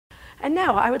And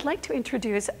now I would like to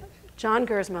introduce John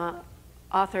Gerzema,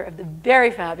 author of the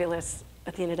very fabulous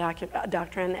Athena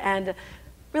Doctrine, and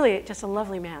really just a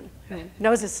lovely man who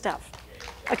knows his stuff,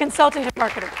 a consultant and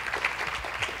marketer.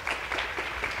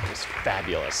 It's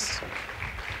fabulous.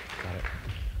 Got it.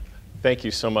 Thank you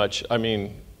so much. I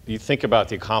mean, you think about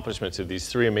the accomplishments of these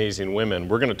three amazing women.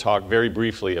 We're going to talk very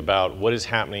briefly about what is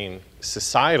happening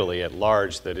societally at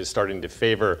large that is starting to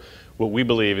favor what we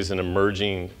believe is an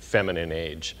emerging feminine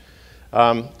age.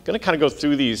 I'm going to kind of go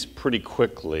through these pretty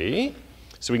quickly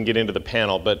so we can get into the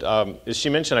panel. But as she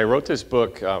mentioned, I wrote this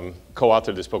book,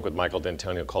 co-authored this book with Michael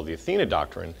D'Antonio called The Athena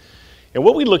Doctrine. And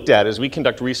what we looked at is we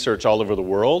conduct research all over the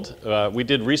world. We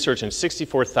did research in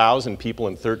 64,000 people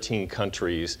in 13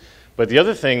 countries. But the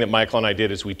other thing that Michael and I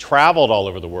did is we traveled all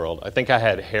over the world. I think I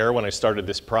had hair when I started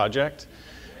this project.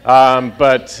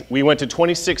 But we went to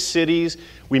 26 cities.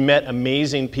 We met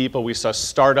amazing people. We saw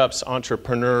startups,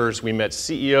 entrepreneurs. We met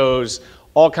CEOs,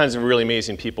 all kinds of really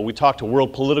amazing people. We talked to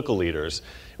world political leaders.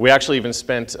 We actually even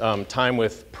spent time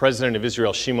with President of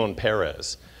Israel, Shimon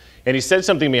Peres. And he said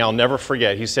something to me I'll never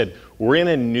forget. He said, "We're in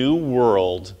a new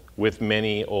world with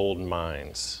many old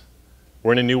minds."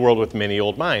 We're in a new world with many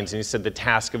old minds. And he said the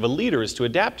task of a leader is to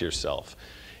adapt yourself.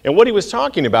 And what he was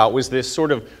talking about was this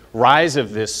sort of rise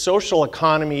of this social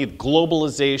economy,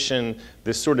 globalization,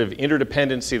 this sort of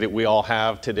interdependency that we all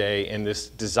have today, and this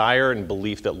desire and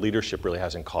belief that leadership really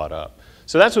hasn't caught up.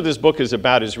 So that's what this book is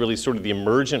about, is really sort of the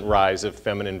emergent rise of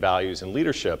feminine values and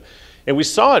leadership. And we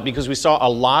saw it because we saw a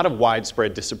lot of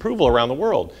widespread disapproval around the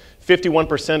world.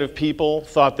 51% of people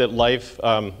thought that life,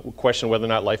 questioned whether or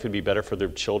not life would be better for their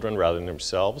children rather than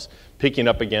themselves. Picking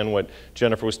up again what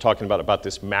Jennifer was talking about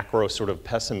this macro sort of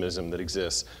pessimism that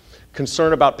exists.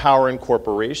 Concern about power in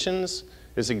corporations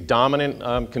is a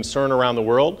dominant concern around the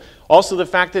world. Also the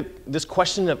fact that this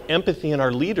question of empathy in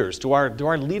our leaders. Do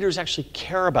our leaders actually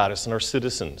care about us and our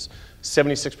citizens?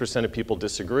 76% of people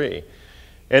disagree.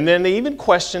 And then they even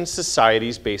question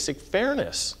society's basic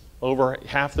fairness. Over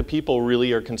half the people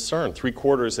really are concerned.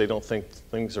 3/4 they don't think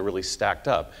things are really stacked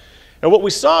up. And what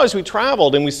we saw as we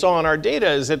traveled and we saw in our data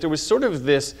is that there was sort of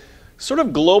this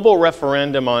global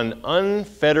referendum on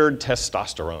unfettered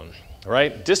testosterone,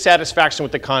 right? Dissatisfaction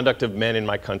with the conduct of men in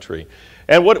my country.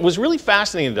 And what was really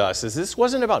fascinating to us is this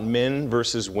wasn't about men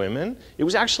versus women. It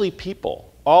was actually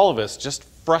people, all of us, just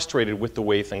frustrated with the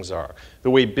way things are, the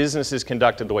way business is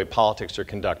conducted, the way politics are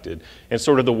conducted, and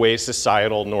sort of the way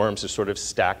societal norms are sort of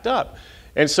stacked up.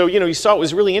 And so, you saw it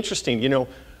was really interesting.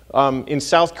 In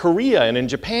South Korea and in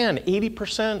Japan,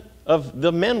 80% of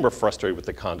the men were frustrated with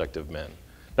the conduct of men.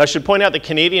 Now, I should point out that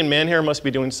Canadian men here must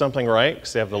be doing something right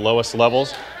because they have the lowest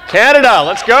levels. Canada,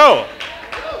 let's go.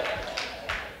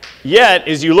 Yet,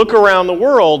 as you look around the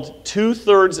world,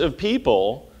 2/3 of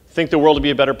people think the world would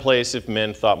be a better place if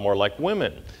men thought more like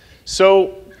women.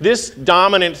 So this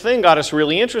dominant thing got us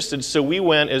really interested, so we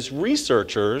went as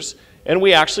researchers and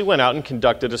we actually went out and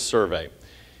conducted a survey.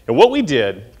 And what we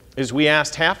did is we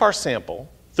asked half our sample,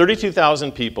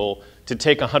 32,000 people, to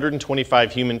take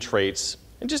 125 human traits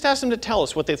and just asked them to tell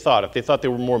us what they thought, if they thought they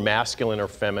were more masculine or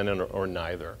feminine or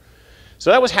neither. So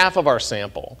that was half of our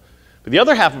sample. But the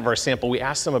other half of our sample, we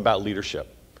asked them about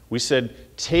leadership. We said,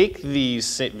 take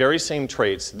these very same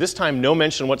traits, this time no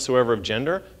mention whatsoever of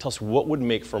gender, tell us what would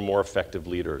make for more effective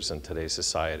leaders in today's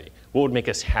society. What would make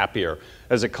us happier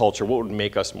as a culture? What would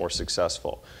make us more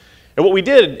successful? And what we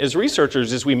did as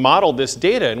researchers is we modeled this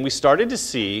data and we started to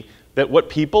see that what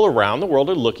people around the world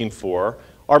are looking for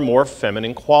are more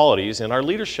feminine qualities in our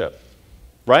leadership,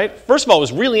 right? First of all, it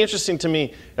was really interesting to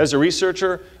me as a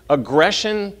researcher,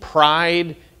 aggression,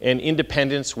 pride, and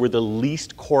independence were the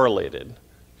least correlated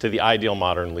to the ideal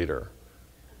modern leader.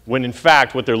 When in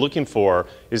fact, what they're looking for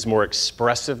is more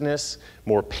expressiveness,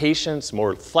 more patience,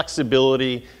 more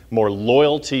flexibility, more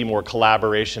loyalty, more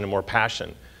collaboration, and more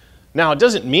passion. Now, it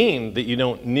doesn't mean that you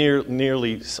don't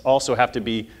nearly also have to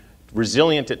be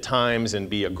resilient at times and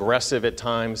be aggressive at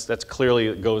times. That's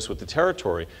clearly goes with the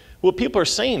territory. What people are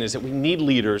saying is that we need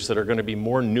leaders that are going to be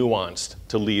more nuanced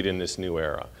to lead in this new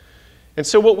era. And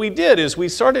so what we did is we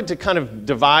started to kind of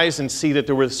devise and see that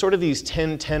there were sort of these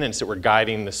 10 tenets that were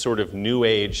guiding the sort of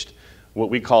new-aged, what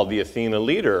we call the Athena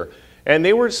leader. And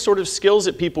they were sort of skills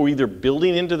that people were either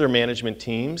building into their management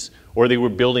teams or they were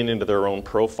building into their own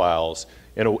profiles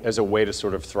as a way to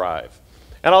sort of thrive.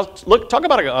 And I'll talk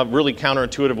about a really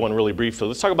counterintuitive one really briefly.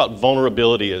 Let's talk about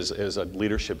vulnerability as a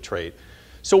leadership trait.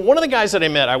 So one of the guys that I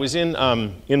met, I was in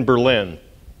Berlin,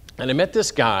 and I met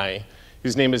this guy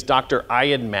whose name is Dr.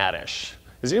 Ayad Madish.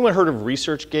 Has anyone heard of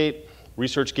ResearchGate?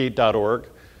 ResearchGate.org?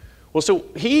 Well, so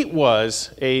he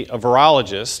was a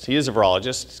virologist. He is a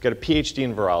virologist. He's got a PhD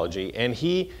in virology, and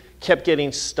he kept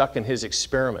getting stuck in his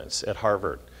experiments at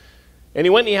Harvard. And he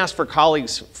went and he asked for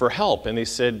colleagues for help, and they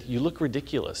said, "You look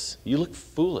ridiculous. You look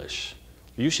foolish.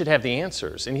 You should have the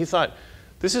answers." And he thought,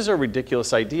 this is a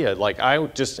ridiculous idea. Like, I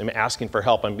just am asking for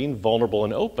help. I'm being vulnerable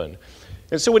and open.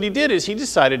 And so what he did is he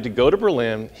decided to go to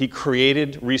Berlin. He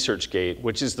created ResearchGate,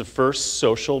 which is the first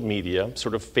social media,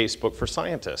 sort of Facebook for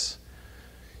scientists.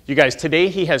 You guys, today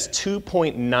he has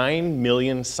 2.9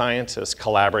 million scientists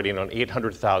collaborating on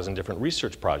 800,000 different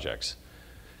research projects.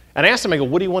 And I asked him, I go,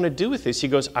 "What do you want to do with this?" He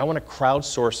goes, "I want to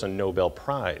crowdsource a Nobel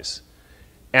Prize.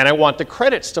 And I want the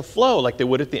credits to flow like they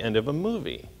would at the end of a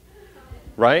movie,"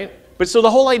 right? But so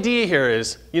the whole idea here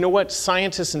is, you know what,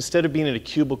 scientists, instead of being in a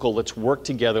cubicle, let's work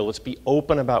together, let's be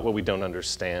open about what we don't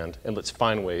understand, and let's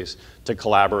find ways to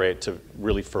collaborate to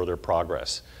really further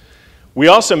progress. We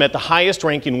also met the highest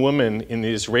ranking woman in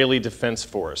the Israeli Defense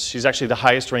Force. She's actually the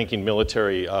highest ranking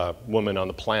military woman on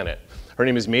the planet. Her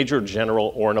name is Major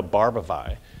General Orna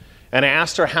Barbavai. And I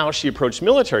asked her how she approached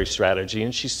military strategy,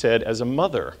 and she said, as a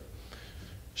mother.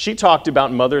 She talked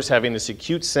about mothers having this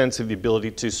acute sense of the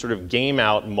ability to sort of game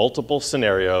out multiple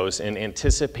scenarios and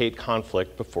anticipate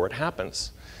conflict before it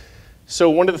happens. So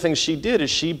one of the things she did is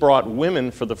she brought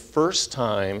women for the first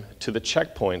time to the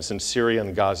checkpoints in Syria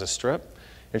and Gaza Strip,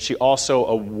 and she also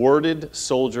awarded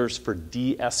soldiers for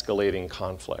de-escalating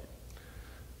conflict.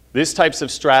 These types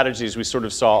of strategies we sort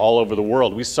of saw all over the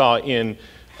world. We saw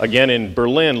again in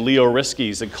Berlin, Leo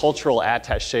Risky's a cultural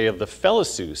attaché of the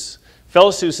Felleshus.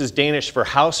 Felleshus is Danish for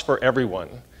house for everyone.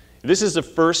 This is the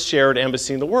first shared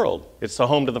embassy in the world. It's the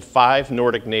home to the 5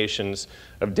 Nordic nations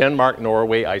of Denmark,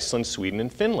 Norway, Iceland, Sweden,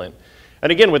 and Finland. And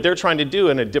again, what they're trying to do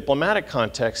in a diplomatic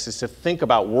context is to think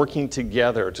about working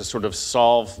together to sort of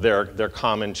solve their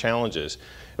common challenges.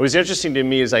 It was interesting to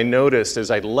me as I noticed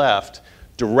as I left,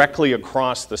 directly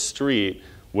across the street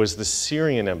was the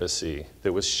Syrian embassy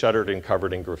that was shuttered and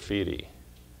covered in graffiti.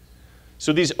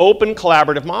 So these open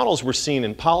collaborative models we're seeing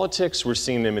in politics, we're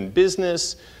seeing them in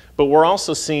business, but we're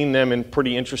also seeing them in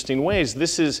pretty interesting ways.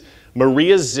 This is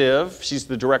Maria Ziv. She's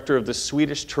the director of the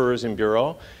Swedish Tourism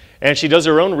Bureau, and she does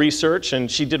her own research,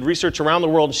 and she did research around the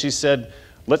world, and she said,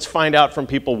 let's find out from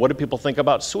people, what do people think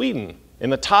about Sweden?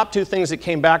 And the top 2 things that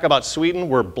came back about Sweden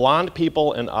were blonde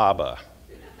people and ABBA.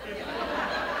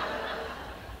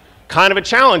 Kind of a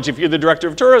challenge if you're the director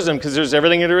of tourism, because there's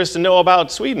everything there is to know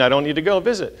about Sweden. I don't need to go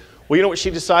visit. Well, you know what she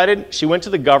decided? She went to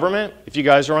the government. If you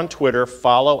guys are on Twitter,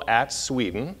 follow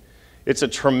 @Sweden. It's a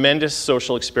tremendous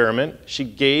social experiment. She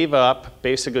gave up,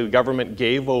 basically the government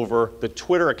gave over the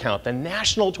Twitter account, the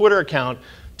national Twitter account,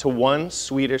 to one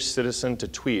Swedish citizen to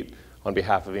tweet on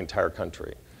behalf of the entire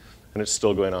country. And it's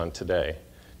still going on today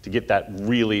to get that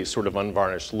really sort of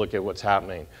unvarnished look at what's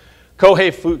happening.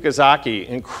 Kohei Fukuzaki,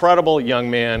 incredible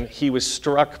young man. He was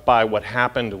struck by what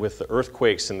happened with the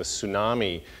earthquakes and the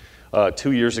tsunami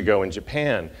 2 years ago in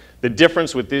Japan. The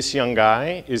difference with this young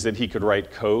guy is that he could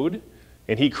write code,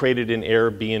 and he created an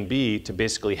Airbnb to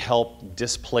basically help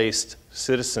displaced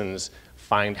citizens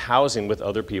find housing with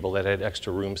other people that had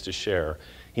extra rooms to share.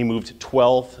 He moved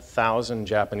 12,000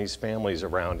 Japanese families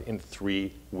around in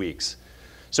 3 weeks.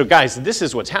 So guys, this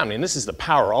is what's happening. This is the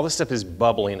power. All this stuff is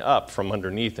bubbling up from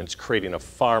underneath, and it's creating a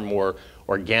far more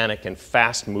organic and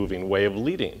fast-moving way of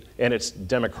leading. And it's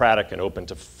democratic and open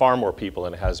to far more people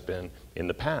than it has been in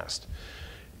the past.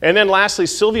 And then lastly,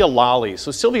 Sylvia Lally.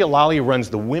 So Sylvia Lally runs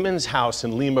the Women's House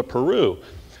in Lima, Peru.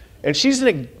 And she's an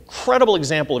incredible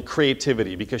example of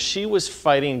creativity because she was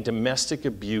fighting domestic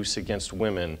abuse against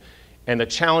women. And the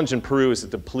challenge in Peru is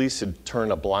that the police had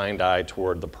turned a blind eye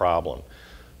toward the problem.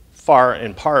 Far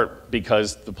in part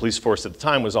because the police force at the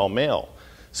time was all male.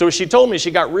 So as she told me, she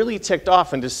got really ticked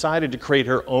off and decided to create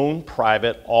her own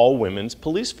private all-women's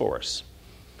police force.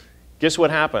 Guess what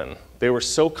happened? They were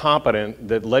so competent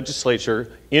that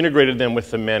legislature integrated them with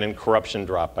the men and corruption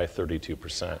dropped by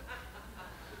 32%.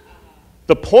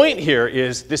 The point here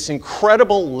is this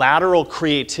incredible lateral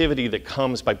creativity that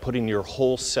comes by putting your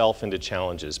whole self into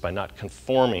challenges, by not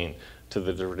conforming to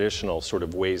the traditional sort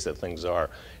of ways that things are.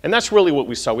 And that's really what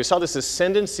we saw. We saw this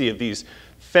ascendancy of these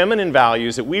feminine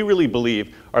values that we really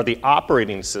believe are the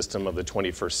operating system of the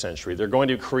 21st century. They're going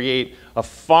to create a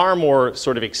far more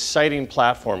sort of exciting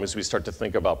platform as we start to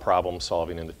think about problem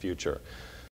solving in the future.